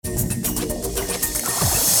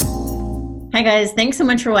Hi guys, thanks so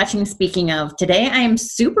much for watching Speaking of. Today I am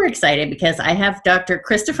super excited because I have Dr.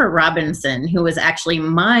 Christopher Robinson, who was actually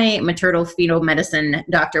my maternal fetal medicine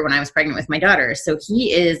doctor when I was pregnant with my daughter. So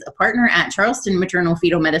he is a partner at Charleston Maternal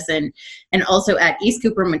Fetal Medicine and also at East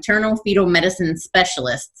Cooper Maternal Fetal Medicine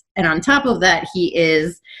Specialists. And on top of that, he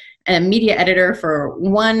is a media editor for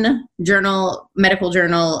one journal, medical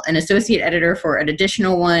journal, an associate editor for an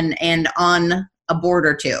additional one, and on a board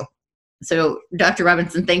or two. So, Dr.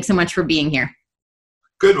 Robinson, thanks so much for being here.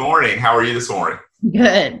 Good morning. How are you this morning?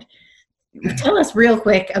 Good. Tell us real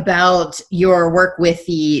quick about your work with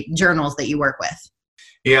the journals that you work with.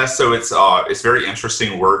 Yeah, so it's very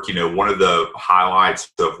interesting work. You know, one of the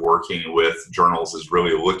highlights of working with journals is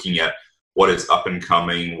really looking at what is up and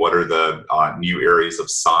coming, what are the new areas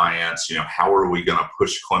of science, how are we going to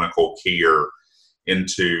push clinical care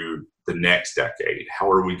into the next decade? How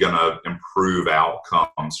are we going to improve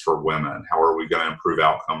outcomes for women? How are we going to improve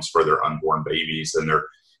outcomes for their unborn babies and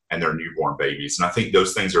their newborn babies? And I think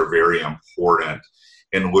those things are very important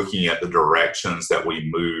in looking at the directions that we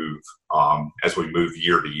move as we move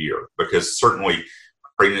year to year, because certainly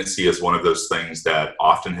pregnancy is one of those things that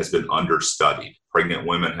often has been understudied. Pregnant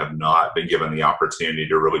women have not been given the opportunity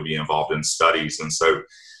to really be involved in studies. And so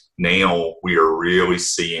now we are really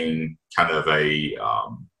seeing kind of a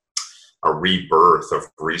rebirth of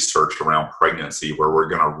research around pregnancy, where we're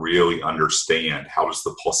going to really understand, how does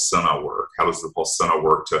the placenta work? How does the placenta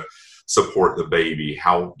work to support the baby?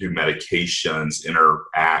 How do medications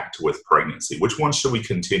interact with pregnancy? Which ones should we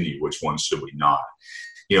continue? Which ones should we not?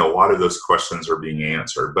 A lot of those questions are being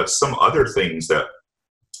answered. But some other things that,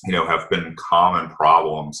 have been common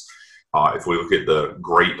problems, if we look at the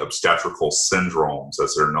great obstetrical syndromes,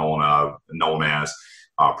 as they're known as,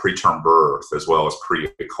 preterm birth, as well as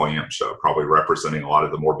preeclampsia, probably representing a lot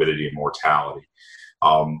of the morbidity and mortality.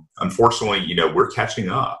 Unfortunately, we're catching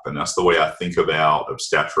up, and that's the way I think about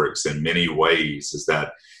obstetrics in many ways, is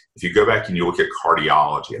that if you go back and you look at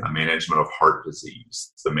cardiology and the management of heart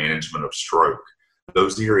disease, the management of stroke,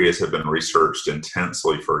 those areas have been researched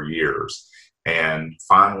intensely for years. And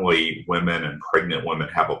finally, women and pregnant women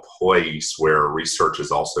have a place where research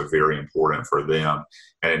is also very important for them,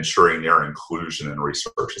 and ensuring their inclusion in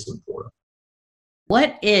research is important.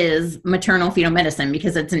 What is maternal fetal medicine?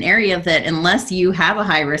 Because it's an area that, unless you have a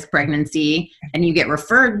high-risk pregnancy and you get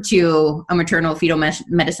referred to a maternal fetal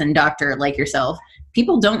medicine doctor like yourself,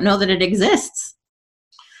 people don't know that it exists.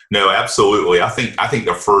 No, absolutely. I think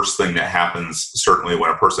the first thing that happens, certainly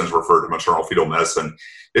when a person is referred to maternal fetal medicine,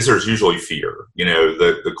 is there's usually fear.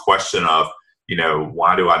 The question of,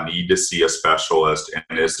 why do I need to see a specialist?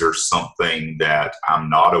 And is there something that I'm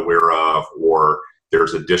not aware of, or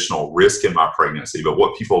there's additional risk in my pregnancy? But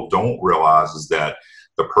what people don't realize is that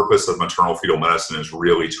the purpose of maternal fetal medicine is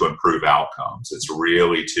really to improve outcomes. It's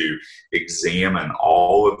really to examine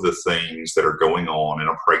all of the things that are going on in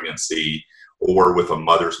a pregnancy or with a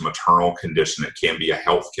mother's maternal condition. It can be a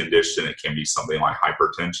health condition. It can be something like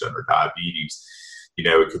hypertension or diabetes.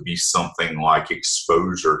 It could be something like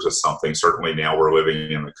exposure to something. Certainly now we're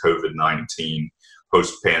living in the COVID-19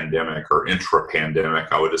 post-pandemic or intra-pandemic,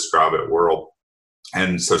 I would describe it, world.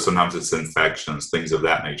 And so sometimes it's infections, things of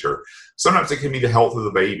that nature. Sometimes it can be the health of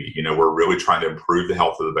the baby. We're really trying to improve the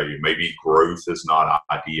health of the baby. Maybe growth is not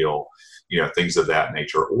ideal, things of that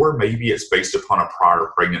nature. Or maybe it's based upon a prior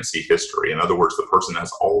pregnancy history. In other words, the person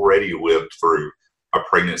has already lived through a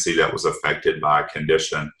pregnancy that was affected by a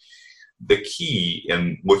condition. The key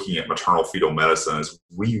in looking at maternal fetal medicine is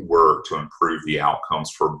we work to improve the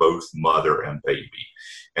outcomes for both mother and baby.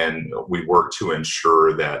 And we work to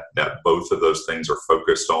ensure that both of those things are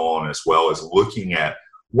focused on, as well as looking at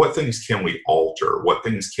what things can we alter, what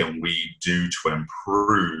things can we do to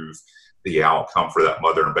improve the outcome for that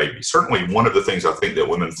mother and baby. Certainly one of the things I think that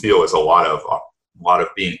women feel is a lot of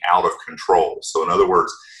being out of control. So in other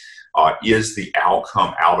words, is the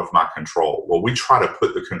outcome out of my control? Well, we try to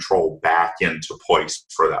put the control back into place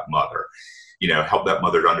for that mother, help that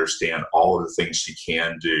mother to understand all of the things she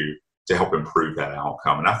can do to help improve that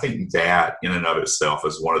outcome. And I think that in and of itself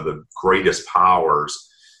is one of the greatest powers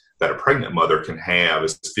that a pregnant mother can have,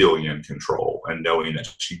 is feeling in control and knowing that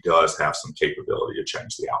she does have some capability to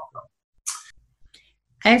change the outcome.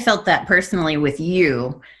 I felt that personally with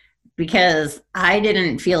you, because I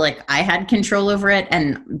didn't feel like I had control over it.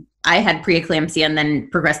 And I had preeclampsia and then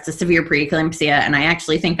progressed to severe preeclampsia. And I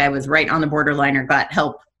actually think I was right on the borderline or got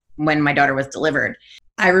help when my daughter was delivered.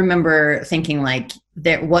 I remember thinking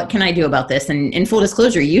what can I do about this? And in full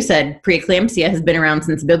disclosure, you said preeclampsia has been around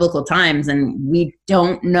since biblical times, and we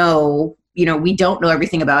don't know, we don't know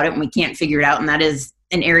everything about it, and we can't figure it out. And that is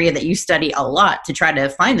an area that you study a lot to try to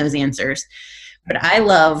find those answers. But I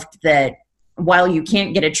loved that while you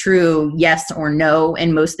can't get a true yes or no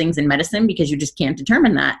in most things in medicine because you just can't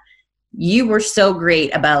determine that, you were so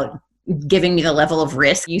great about giving me the level of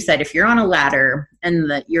risk. You said if you're on a ladder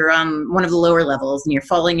and you're on one of the lower levels and you're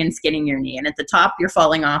falling and skinning your knee, and at the top you're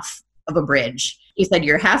falling off of a bridge, you said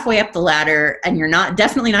you're halfway up the ladder and you're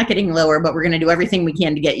definitely not getting lower, but we're going to do everything we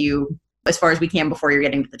can to get you as far as we can before you're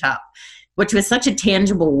getting to the top, which was such a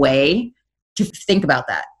tangible way to think about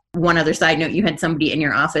that. One other side note, you had somebody in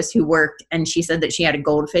your office who worked, and she said that she had a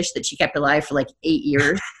goldfish that she kept alive for like 8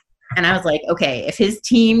 years. And I was like, okay, if his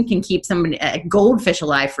team can keep a goldfish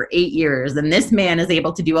alive for 8 years, then this man is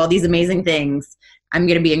able to do all these amazing things. I'm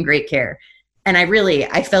going to be in great care. And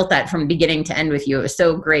I felt that from beginning to end with you. It was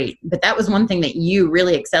so great. But that was one thing that you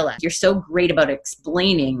really excel at. You're so great about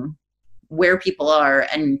explaining where people are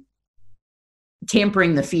and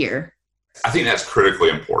tampering the fear. I think that's critically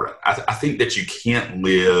important. I think that you can't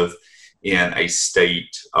live in a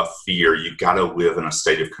state of fear. You've got to live in a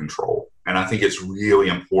state of control. And I think it's really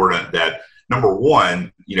important that, number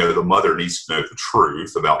one, the mother needs to know the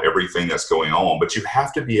truth about everything that's going on, but you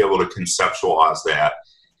have to be able to conceptualize that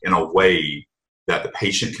in a way that the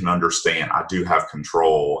patient can understand, I do have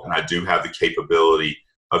control and I do have the capability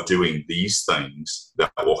of doing these things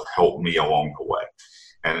that will help me along the way.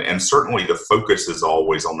 And certainly the focus is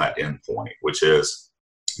always on that end point, which is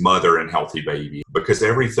mother and healthy baby, because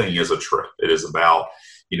everything is a trip. It is about,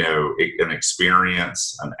 an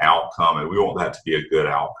experience, an outcome, and we want that to be a good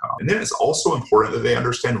outcome. And then it's also important that they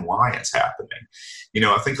understand why it's happening.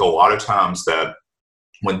 I think a lot of times that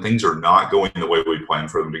when things are not going the way we plan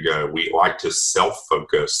for them to go, we like to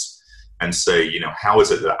self-focus and say, how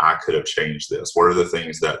is it that I could have changed this? What are the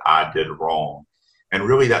things that I did wrong? And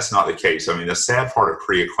really, that's not the case. I mean, the sad part of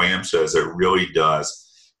preeclampsia is it really does,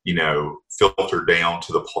 filter down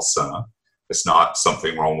to the placenta. It's not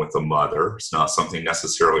something wrong with the mother. It's not something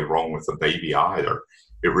necessarily wrong with the baby either.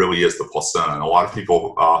 It really is the placenta. And a lot of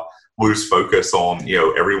people lose focus on,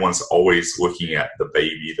 everyone's always looking at the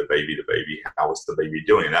baby. How is the baby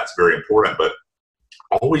doing? And that's very important. But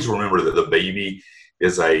always remember that the baby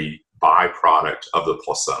is a byproduct of the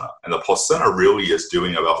placenta. And the placenta really is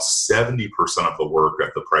doing about 70% of the work of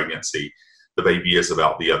the pregnancy. The baby is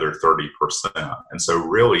about the other 30%. And so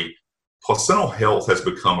really, placental health has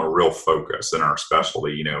become a real focus in our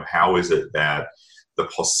specialty. How is it that the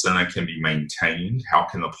placenta can be maintained? How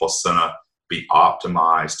can the placenta be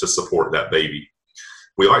optimized to support that baby?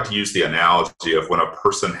 We like to use the analogy of when a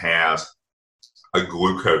person has a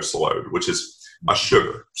glucose load, which is a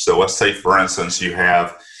sugar. So let's say, for instance, you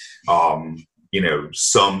have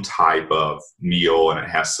some type of meal and it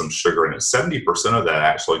has some sugar in it. 70% of that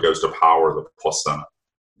actually goes to power the placenta.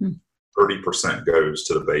 30% goes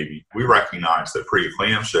to the baby. We recognize that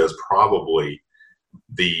preeclampsia is probably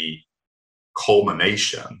the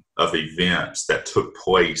culmination of events that took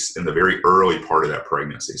place in the very early part of that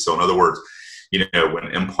pregnancy. So in other words,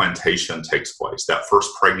 when implantation takes place, that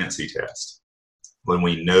first pregnancy test, when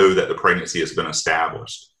we know that the pregnancy has been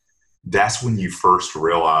established, that's when you first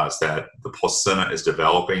realize that the placenta is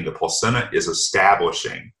developing, the placenta is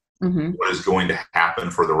establishing what is going to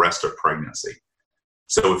happen for the rest of pregnancy.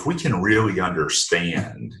 So if we can really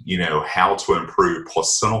understand, how to improve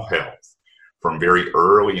placental health from very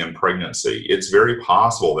early in pregnancy, it's very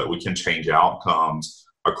possible that we can change outcomes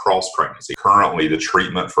across pregnancy. Currently, the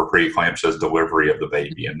treatment for preeclampsia is delivery of the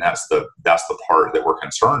baby, and that's the part that we're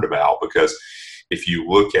concerned about, because if you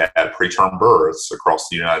look at preterm births across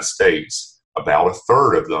the United States, about a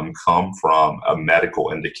third of them come from a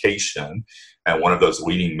medical indication, and one of those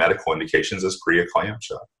leading medical indications is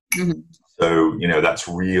preeclampsia. So, that's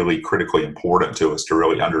really critically important to us to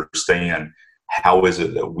really understand how is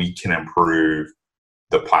it that we can improve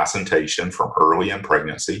the placentation from early in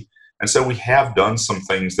pregnancy. And so we have done some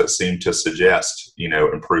things that seem to suggest,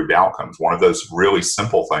 improved outcomes. One of those really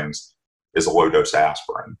simple things is a low-dose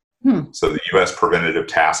aspirin. So the U.S. Preventative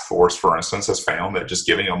Task Force, for instance, has found that just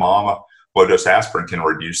giving a mom a low-dose aspirin can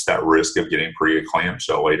reduce that risk of getting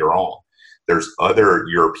preeclampsia later on. There's other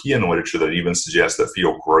European literature that even suggests that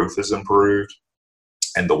fetal growth is improved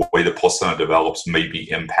and the way the placenta develops may be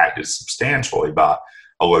impacted substantially by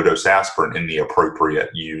a low-dose aspirin in the appropriate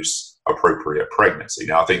use, appropriate pregnancy.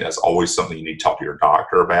 Now, I think that's always something you need to talk to your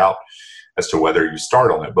doctor about as to whether you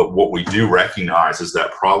start on it. But what we do recognize is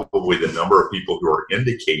that probably the number of people who are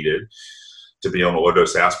indicated to be on a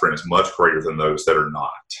low-dose aspirin is much greater than those that are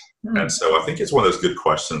not. And so I think it's one of those good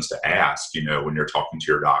questions to ask, when you're talking to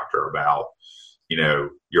your doctor about,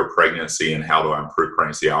 your pregnancy and how do I improve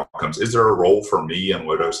pregnancy outcomes. Is there a role for me in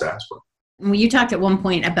low-dose aspirin? You talked at one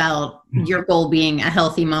point about your goal being a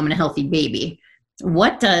healthy mom and a healthy baby.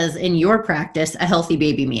 What does, in your practice, a healthy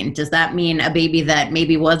baby mean? Does that mean a baby that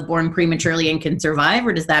maybe was born prematurely and can survive,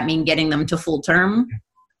 or does that mean getting them to full term?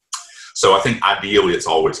 So I think ideally it's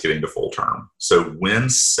always getting to full term. So when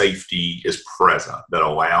safety is present that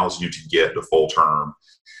allows you to get to full term,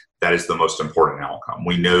 that is the most important outcome.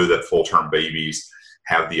 We know that full term babies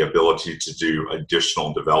have the ability to do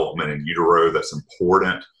additional development in utero that's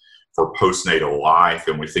important for postnatal life,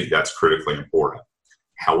 and we think that's critically important.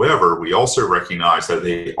 However, we also recognize that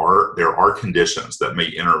there are conditions that may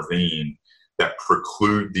intervene that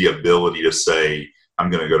preclude the ability to say,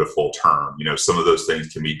 I'm going to go to full term. Some of those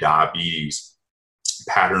things can be diabetes,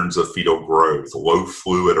 patterns of fetal growth, low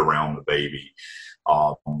fluid around the baby,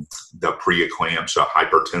 the preeclampsia,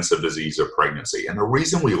 hypertensive disease of pregnancy. And the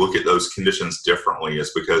reason we look at those conditions differently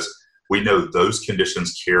is because we know those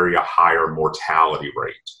conditions carry a higher mortality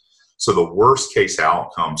rate. So the worst case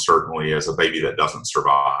outcome certainly is a baby that doesn't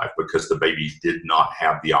survive because the baby did not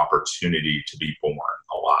have the opportunity to be born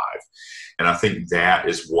alive. And I think that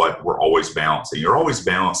is what we're always balancing. You're always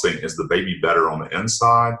balancing, is the baby better on the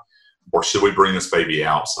inside, or should we bring this baby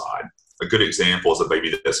outside? A good example is a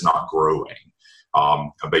baby that's not growing.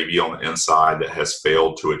 A baby on the inside that has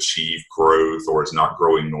failed to achieve growth, or is not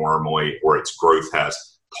growing normally, or its growth has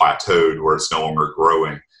plateaued where it's no longer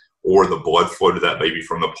growing, or the blood flow to that baby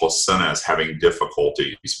from the placenta is having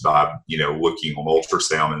difficulties by, looking on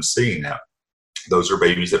ultrasound and seeing that. Those are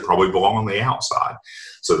babies that probably belong on the outside.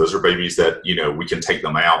 So those are babies that, we can take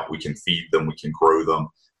them out, we can feed them, we can grow them,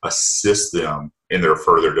 assist them in their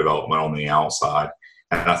further development on the outside.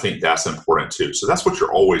 And I think that's important too. So that's what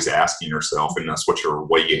you're always asking yourself, and that's what you're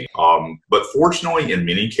weighing. But fortunately, in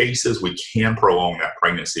many cases, we can prolong that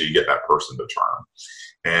pregnancy to get that person to term.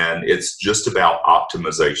 And it's just about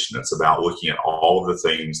optimization. It's about looking at all of the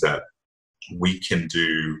things that we can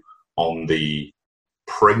do on the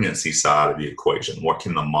pregnancy side of the equation. What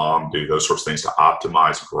can the mom do? Those sorts of things to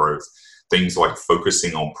optimize growth. Things like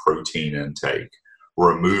focusing on protein intake,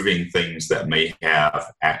 removing things that may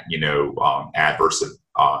have, adverse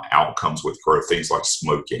outcomes with growth, things like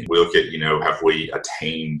smoking. We look at, have we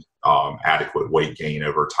attained adequate weight gain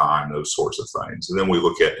over time, those sorts of things. And then we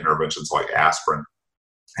look at interventions like aspirin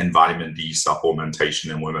and vitamin D supplementation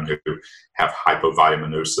in women who have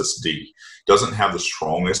hypovitaminosis D. Doesn't have the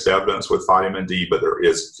strongest evidence with vitamin D, but there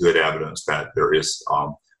is good evidence that there is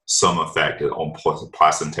some effect on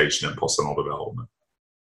placentation and placental development.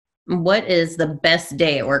 What is the best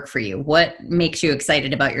day at work for you? What makes you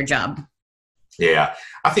excited about your job? Yeah,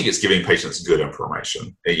 I think it's giving patients good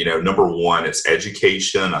information. Number one, it's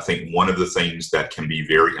education. I think one of the things that can be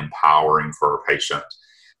very empowering for a patient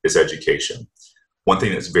is education. One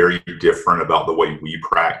thing that's very different about the way we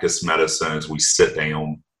practice medicine is we sit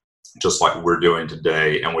down just like we're doing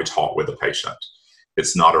today and we talk with the patient.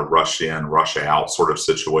 It's not a rush in, rush out sort of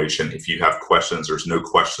situation. If you have questions, there's no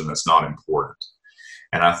question that's not important.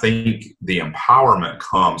 And I think the empowerment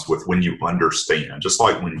comes with when you understand, just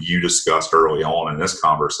like when you discussed early on in this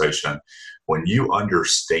conversation, when you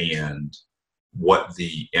understand what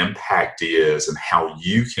the impact is and how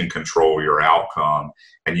you can control your outcome,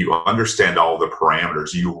 and you understand all the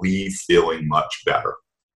parameters, you leave feeling much better.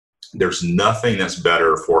 There's nothing that's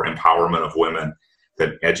better for empowerment of women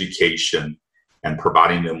than education and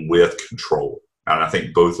providing them with control. And I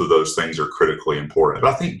think both of those things are critically important.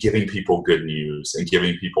 But I think giving people good news and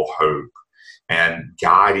giving people hope and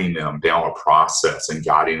guiding them down a process and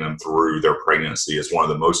guiding them through their pregnancy is one of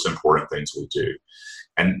the most important things we do.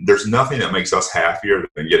 And there's nothing that makes us happier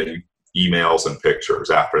than getting emails and pictures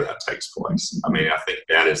after that takes place. I mean, I think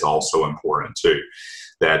that is also important too,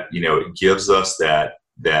 that, it gives us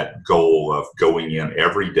that goal of going in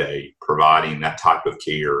every day, providing that type of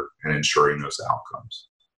care and ensuring those outcomes.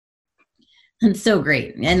 That's so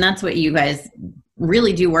great. And that's what you guys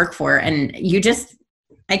really do work for. And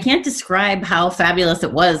I can't describe how fabulous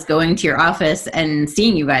it was going to your office and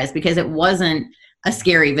seeing you guys, because it wasn't a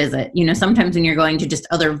scary visit. Sometimes when you're going to just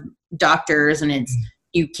other doctors and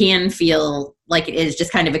you can feel like it is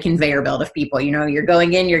just kind of a conveyor belt of people. You're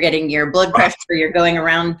going in, you're getting your blood pressure, you're going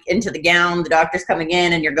around into the gown, the doctor's coming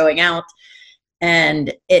in and you're going out.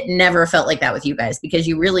 And it never felt like that with you guys, because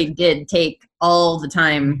you really did take all the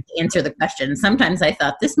time to answer the questions. Sometimes I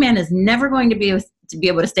thought, this man is never going to be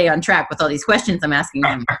able to stay on track with all these questions I'm asking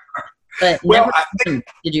him. But never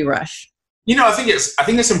did you rush. I think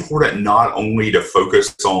it's important not only to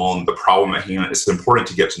focus on the problem at hand, it's important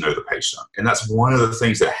to get to know the patient. And that's one of the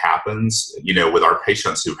things that happens, with our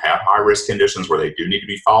patients who have high risk conditions where they do need to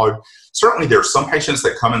be followed. Certainly there's some patients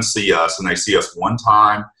that come and see us and they see us one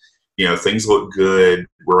time, things look good,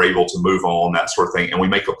 we're able to move on, that sort of thing. And we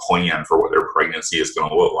make a plan for what their pregnancy is going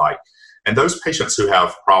to look like. And those patients who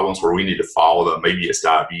have problems where we need to follow them, maybe it's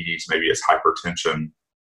diabetes, maybe it's hypertension,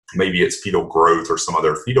 maybe it's fetal growth or some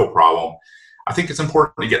other fetal problem, I think it's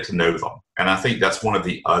important to get to know them. And I think that's one of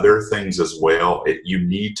the other things as well. You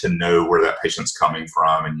need to know where that patient's coming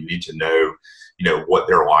from, and you need to know, what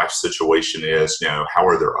their life situation is, how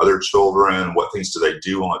are their other children, what things do they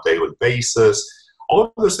do on a daily basis. All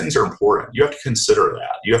of those things are important. You have to consider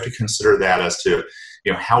that. You have to consider that as to,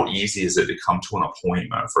 how easy is it to come to an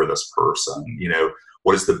appointment for this person?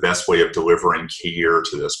 What is the best way of delivering care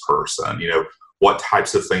to this person? What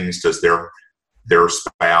types of things does their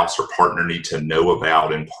spouse or partner need to know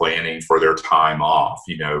about in planning for their time off?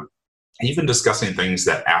 Even discussing things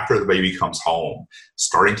that after the baby comes home,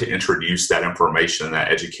 starting to introduce that information and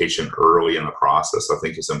that education early in the process, I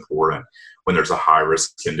think is important when there's a high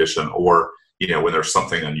risk condition, or when there's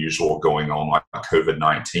something unusual going on like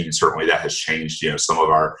COVID-19. Certainly that has changed, some of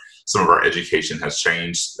our education has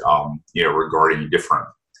changed, regarding different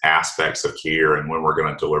aspects of care and when we're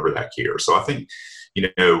going to deliver that care. So I think,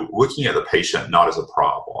 looking at the patient not as a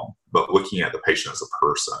problem, but looking at the patient as a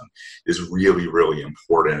person is really, really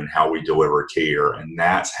important in how we deliver care. And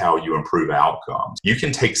that's how you improve outcomes. You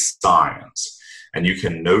can take science and you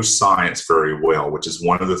can know science very well, which is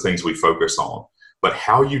one of the things we focus on. But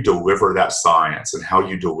how you deliver that science and how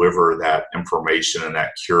you deliver that information and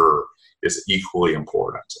that cure is equally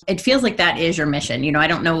important. It feels like that is your mission. I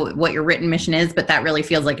don't know what your written mission is, but that really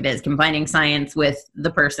feels like it is, combining science with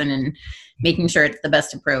the person and making sure it's the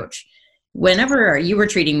best approach. Whenever you were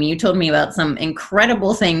treating me, you told me about some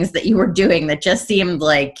incredible things that you were doing that just seemed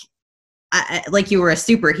like you were a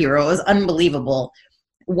superhero. It was unbelievable.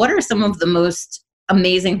 What are some of the most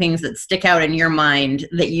amazing things that stick out in your mind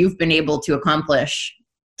that you've been able to accomplish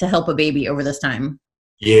to help a baby over this time?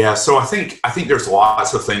 Yeah, so I think there's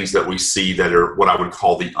lots of things that we see that are what I would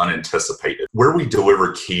call the unanticipated, where we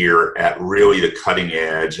deliver care at really the cutting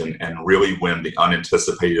edge and really when the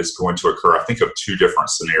unanticipated is going to occur. I think of two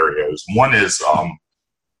different scenarios. One is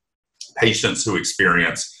patients who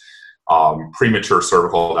experience premature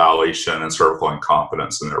cervical dilation and cervical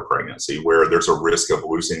incompetence in their pregnancy, where there's a risk of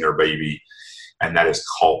losing their baby. And that is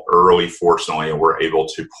caught early, fortunately, and we're able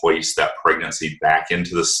to place that pregnancy back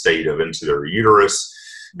into the state of into their uterus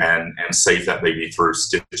and save that baby through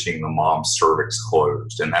stitching the mom's cervix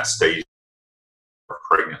closed in that stage of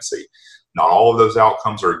pregnancy. Not all of those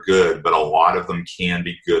outcomes are good, but a lot of them can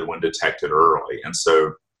be good when detected early. And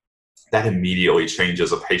so that immediately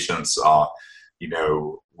changes a patient's,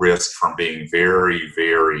 risk from being very,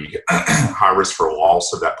 very high risk for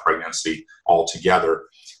loss of that pregnancy altogether,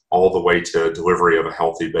 all the way to delivery of a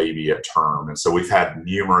healthy baby at term. And so we've had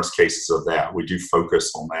numerous cases of that. We do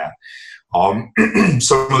focus on that.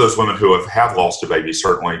 Some of those women who have had lost a baby,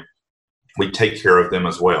 certainly we take care of them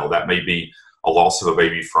as well. That may be a loss of a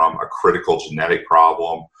baby from a critical genetic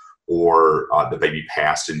problem, or the baby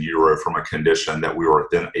passed in utero from a condition that we were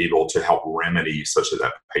then able to help remedy such that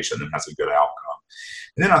that patient then has a good outcome.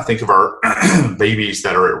 And then I think of our babies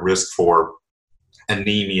that are at risk for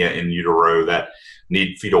anemia in utero that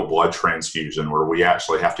need fetal blood transfusion, where we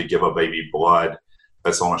actually have to give a baby blood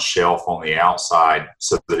that's on a shelf on the outside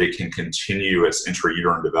so that it can continue its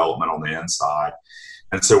intrauterine development on the inside.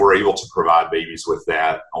 And so we're able to provide babies with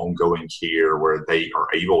that ongoing care where they are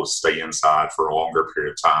able to stay inside for a longer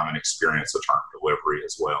period of time and experience a term delivery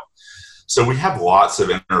as well. So we have lots of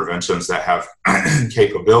interventions that have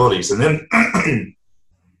capabilities. And then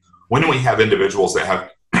when we have individuals that have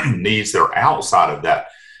needs that are outside of that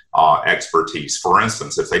expertise, for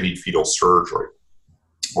instance, if they need fetal surgery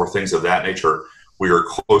or things of that nature, we are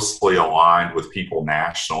closely aligned with people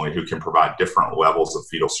nationally who can provide different levels of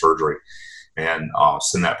fetal surgery and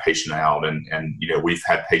send that patient out. And we've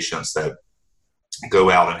had patients that go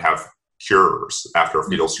out and have cures after a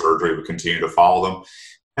fetal surgery. We continue to follow them,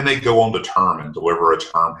 and they go on to term and deliver a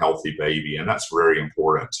term healthy baby. And that's very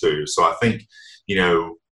important too. So I think,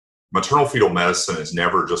 maternal fetal medicine is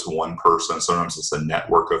never just one person. Sometimes it's a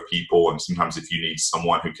network of people. And sometimes if you need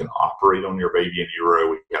someone who can operate on your baby in utero,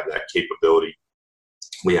 we have that capability.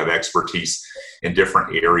 We have expertise in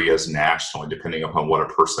different areas nationally, depending upon what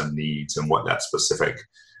a person needs and what that specific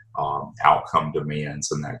outcome demands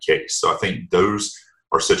in that case. So I think those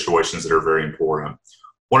are situations that are very important.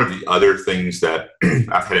 One of the other things that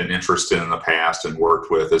I've had an interest in the past and worked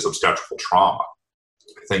with is obstetrical trauma.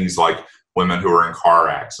 Things like women who are in car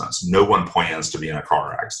accidents. No one plans to be in a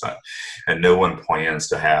car accident, and no one plans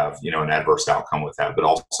to have, an adverse outcome with that, but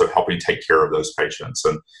also helping take care of those patients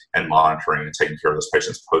and monitoring and taking care of those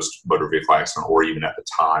patients post motor vehicle accident, or even at the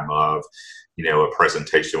time of, a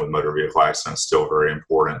presentation with motor vehicle accident is still very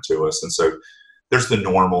important to us. And so there's the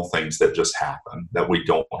normal things that just happen that we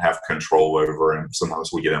don't have control over, and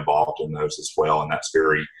sometimes we get involved in those as well. And that's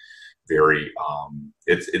very, very,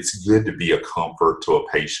 it's good to be a comfort to a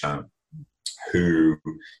patient who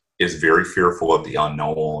is very fearful of the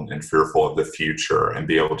unknown and fearful of the future, and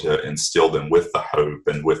be able to instill them with the hope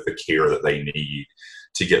and with the care that they need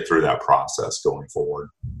to get through that process going forward.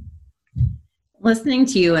 Listening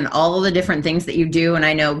to you and all of the different things that you do, and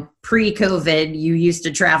I know pre-COVID, you used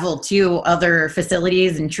to travel to other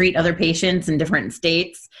facilities and treat other patients in different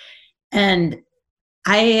states. And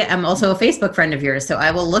I am also a Facebook friend of yours, so I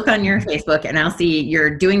will look on your Facebook and I'll see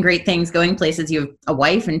you're doing great things, going places. You have a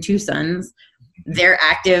wife and 2 sons. They're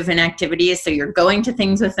active in activities, so you're going to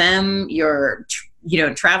things with them. You're,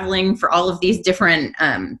 traveling for all of these different,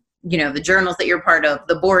 the journals that you're part of,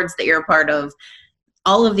 the boards that you're a part of.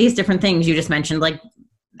 All of these different things you just mentioned, like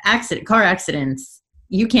car accidents,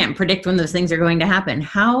 you can't predict when those things are going to happen.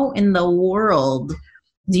 How in the world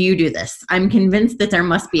do you do this? I'm convinced that there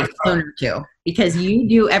must be a phone or two, because you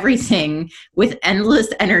do everything with endless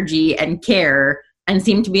energy and care and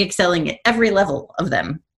seem to be excelling at every level of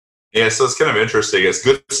them. Yeah, so it's kind of interesting. It's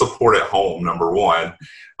good support at home, number one.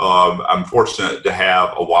 I'm fortunate to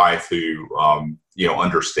have a wife who,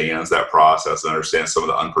 understands that process and understands some of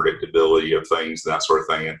the unpredictability of things and that sort of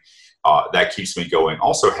thing. And that keeps me going.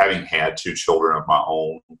 Also, having had 2 children of my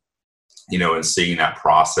own, and seeing that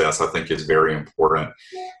process, I think is very important.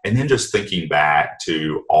 And then just thinking back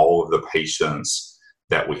to all of the patients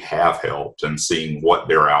that we have helped and seeing what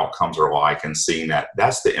their outcomes are like, and seeing that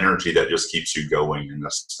that's the energy that just keeps you going in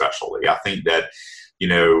this specialty. I think that,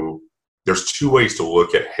 there's 2 ways to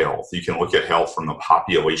look at health. You can look at health from the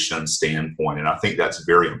population standpoint, and I think that's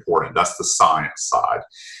very important. That's the science side.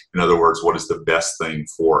 In other words, what is the best thing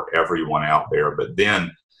for everyone out there? But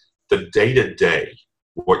then the day-to-day,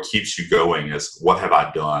 what keeps you going is, what have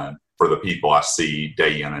I done for the people I see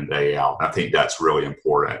day in and day out? And I think that's really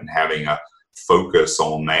important. And having a focus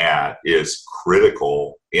on that is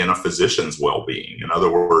critical in a physician's well-being. In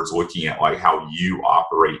other words, looking at like how you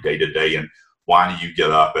operate day to day, and why do you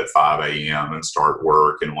get up at 5 a.m. and start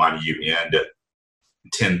work, and why do you end at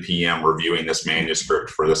 10 p.m. reviewing this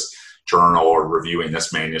manuscript for this journal, or reviewing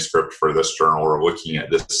this manuscript for this journal, or looking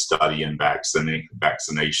at this study and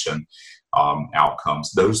vaccination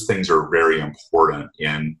outcomes. Those things are very important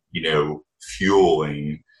in,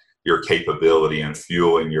 fueling your capability and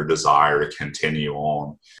fueling your desire to continue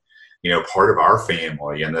on. Part of our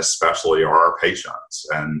family, and especially, are our patients,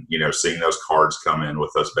 and, seeing those cards come in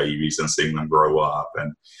with those babies and seeing them grow up,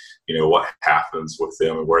 and, what happens with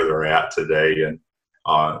them and where they're at today. And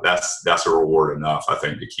that's a reward enough, I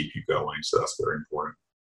think, to keep you going. So that's very important.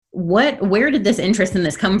 Where did this interest in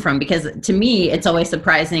this come from? Because to me, it's always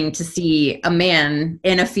surprising to see a man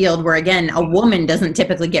in a field where, again, a woman doesn't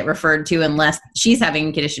typically get referred to unless she's having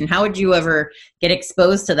a condition. How would you ever get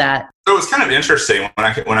exposed to that? So it was kind of interesting.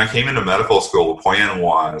 When I came into medical school, the plan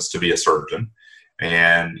was to be a surgeon.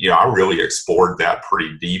 And, I really explored that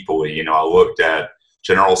pretty deeply. I looked at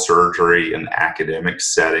general surgery in the academic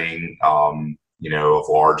setting, of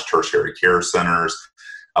large tertiary care centers.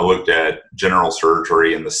 I looked at general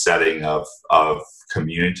surgery in the setting of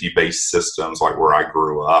community-based systems, like where I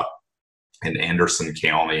grew up in Anderson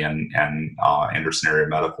County and Anderson Area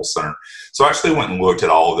Medical Center. So I actually went and looked at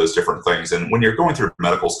all of those different things. And when you're going through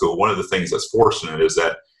medical school, one of the things that's fortunate is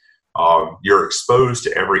that you're exposed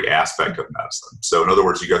to every aspect of medicine. So in other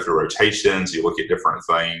words, you go through rotations, you look at different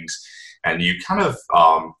things, and you kind of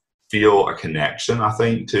feel a connection, I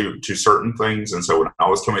think, to certain things. And so when I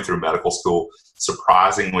was coming through medical school,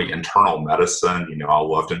 surprisingly, internal medicine, I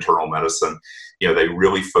loved internal medicine. They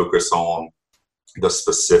really focus on the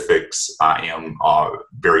specifics. I am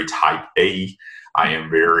very type A. I am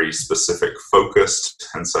very specific focused.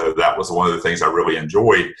 And so that was one of the things I really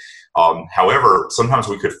enjoyed. However, sometimes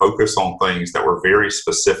we could focus on things that were very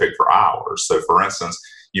specific for hours. So for instance,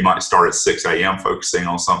 you might start at 6 a.m. focusing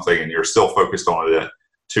on something, and you're still focused on it at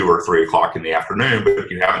 2 or 3 o'clock in the afternoon, but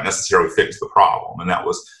you haven't necessarily fixed the problem. And that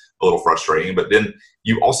was a little frustrating. But then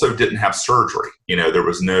you also didn't have surgery. There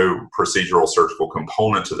was no procedural surgical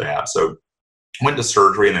component to that. So went to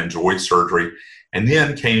surgery and enjoyed surgery. And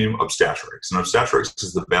then came obstetrics. And obstetrics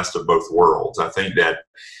is the best of both worlds. I think that,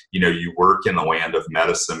 you work in the land of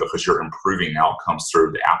medicine because you're improving outcomes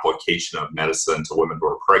through the application of medicine to women who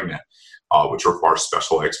are pregnant, which requires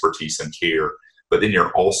special expertise and care. But then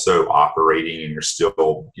you're also operating and you're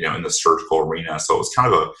still, in the surgical arena. So it was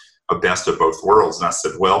kind of a best of both worlds. And I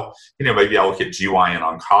said, well, maybe I'll look at GYN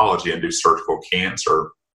oncology and do surgical cancer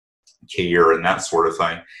care and that sort of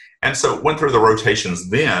thing. And so went through the rotations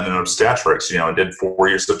then in obstetrics, and did 4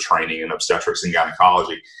 years of training in obstetrics and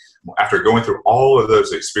gynecology. after going through all of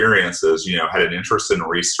those experiences, had an interest in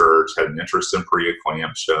research, had an interest in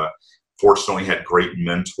preeclampsia, fortunately had great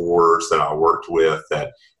mentors that I worked with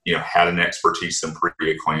that, had an expertise in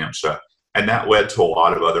preeclampsia. And that led to a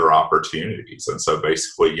lot of other opportunities. And so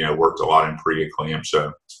basically, worked a lot in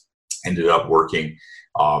preeclampsia, ended up working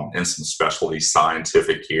in some specialty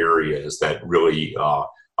scientific areas that really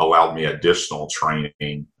allowed me additional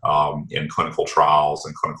training in clinical trials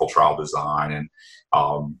and clinical trial design and,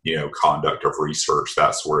 conduct of research,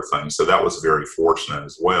 that sort of thing. So that was very fortunate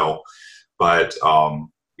as well. But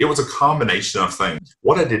it was a combination of things.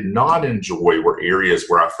 What I did not enjoy were areas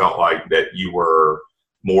where I felt like that you were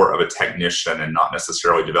more of a technician and not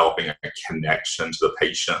necessarily developing a connection to the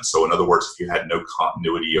patient. So in other words, if you had no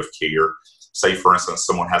continuity of care, say for instance,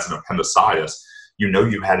 someone has an appendicitis, you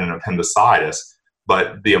had an appendicitis,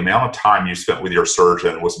 but the amount of time you spent with your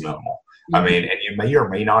surgeon was minimal. Mm-hmm. And you may or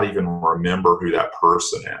may not even remember who that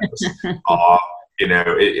person is.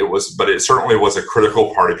 But it certainly was a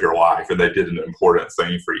critical part of your life, and they did an important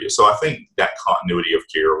thing for you. So I think that continuity of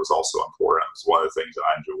care was also important. It's one of the things that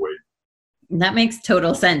I enjoyed. That makes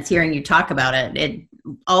total sense hearing you talk about it.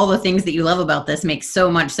 All the things that you love about this makes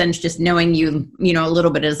so much sense just knowing you a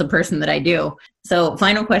little bit as a person that I do. So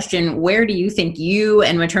final question, where do you think you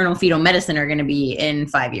and maternal fetal medicine are going to be in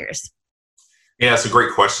 5 years? Yeah, it's a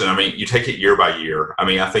great question. You take it year by year.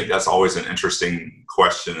 I think that's always an interesting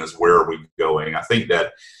question is where are we going? I think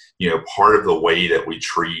that, part of the way that we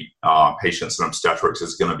treat patients in obstetrics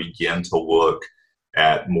is going to begin to look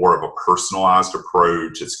at more of a personalized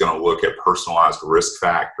approach. It's going to look at personalized risk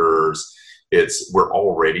factors. We're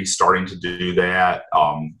already starting to do that.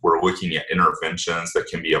 We're looking at interventions that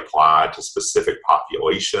can be applied to specific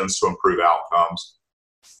populations to improve outcomes.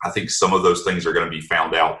 I think some of those things are going to be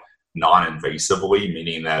found out non-invasively,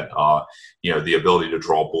 meaning that, the ability to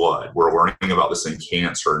draw blood. We're learning about this in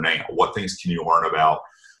cancer now. What things can you learn about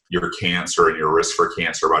your cancer and your risk for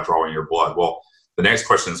cancer by drawing your blood? Well, the next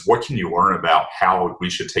question is, what can you learn about how we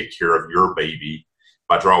should take care of your baby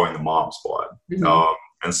by drawing the mom's blood? Mm-hmm.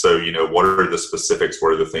 And so, what are the specifics?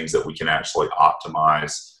 What are the things that we can actually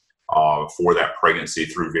optimize for that pregnancy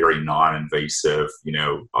through very non-invasive,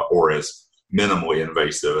 or as minimally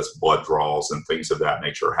invasive as blood draws and things of that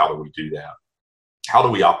nature? How do we do that? How do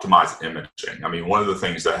we optimize imaging? One of the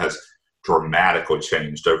things that has dramatically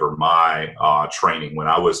changed over my training when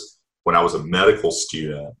I was a medical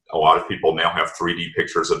student, a lot of people now have 3D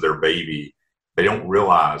pictures of their baby. They don't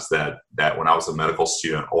realize that when I was a medical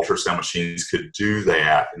student, ultrasound machines could do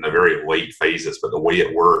that in the very late phases. But the way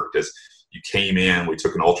it worked is you came in, we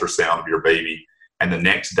took an ultrasound of your baby, and the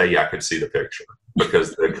next day I could see the picture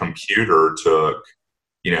because the computer took,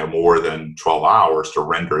 more than 12 hours to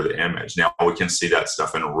render the image. Now we can see that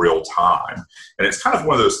stuff in real time. And it's kind of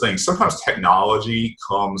one of those things, sometimes technology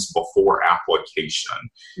comes before application.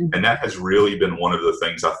 Mm-hmm. And that has really been one of the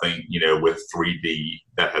things I think, with 3D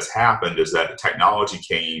that has happened is that technology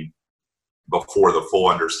came before the full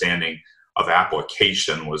understanding of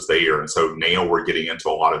application was there. And so now we're getting into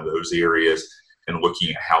a lot of those areas and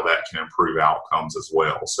looking at how that can improve outcomes as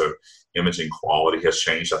well. So imaging quality has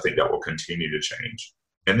changed. I think that will continue to change.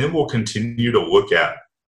 And then we'll continue to look at,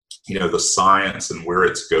 the science and where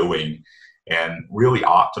it's going and really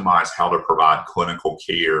optimize how to provide clinical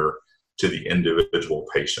care to the individual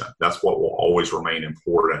patient. That's what will always remain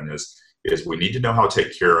important is we need to know how to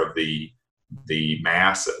take care of the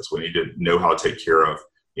masses. We need to know how to take care of,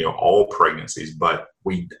 all pregnancies, but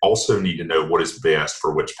we also need to know what is best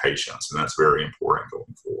for which patients. And that's very important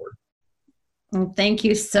going forward. Well, thank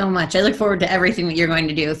you so much. I look forward to everything that you're going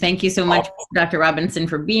to do. Thank you so much, Dr. Robinson,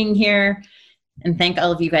 for being here. And thank all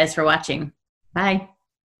of you guys for watching. Bye.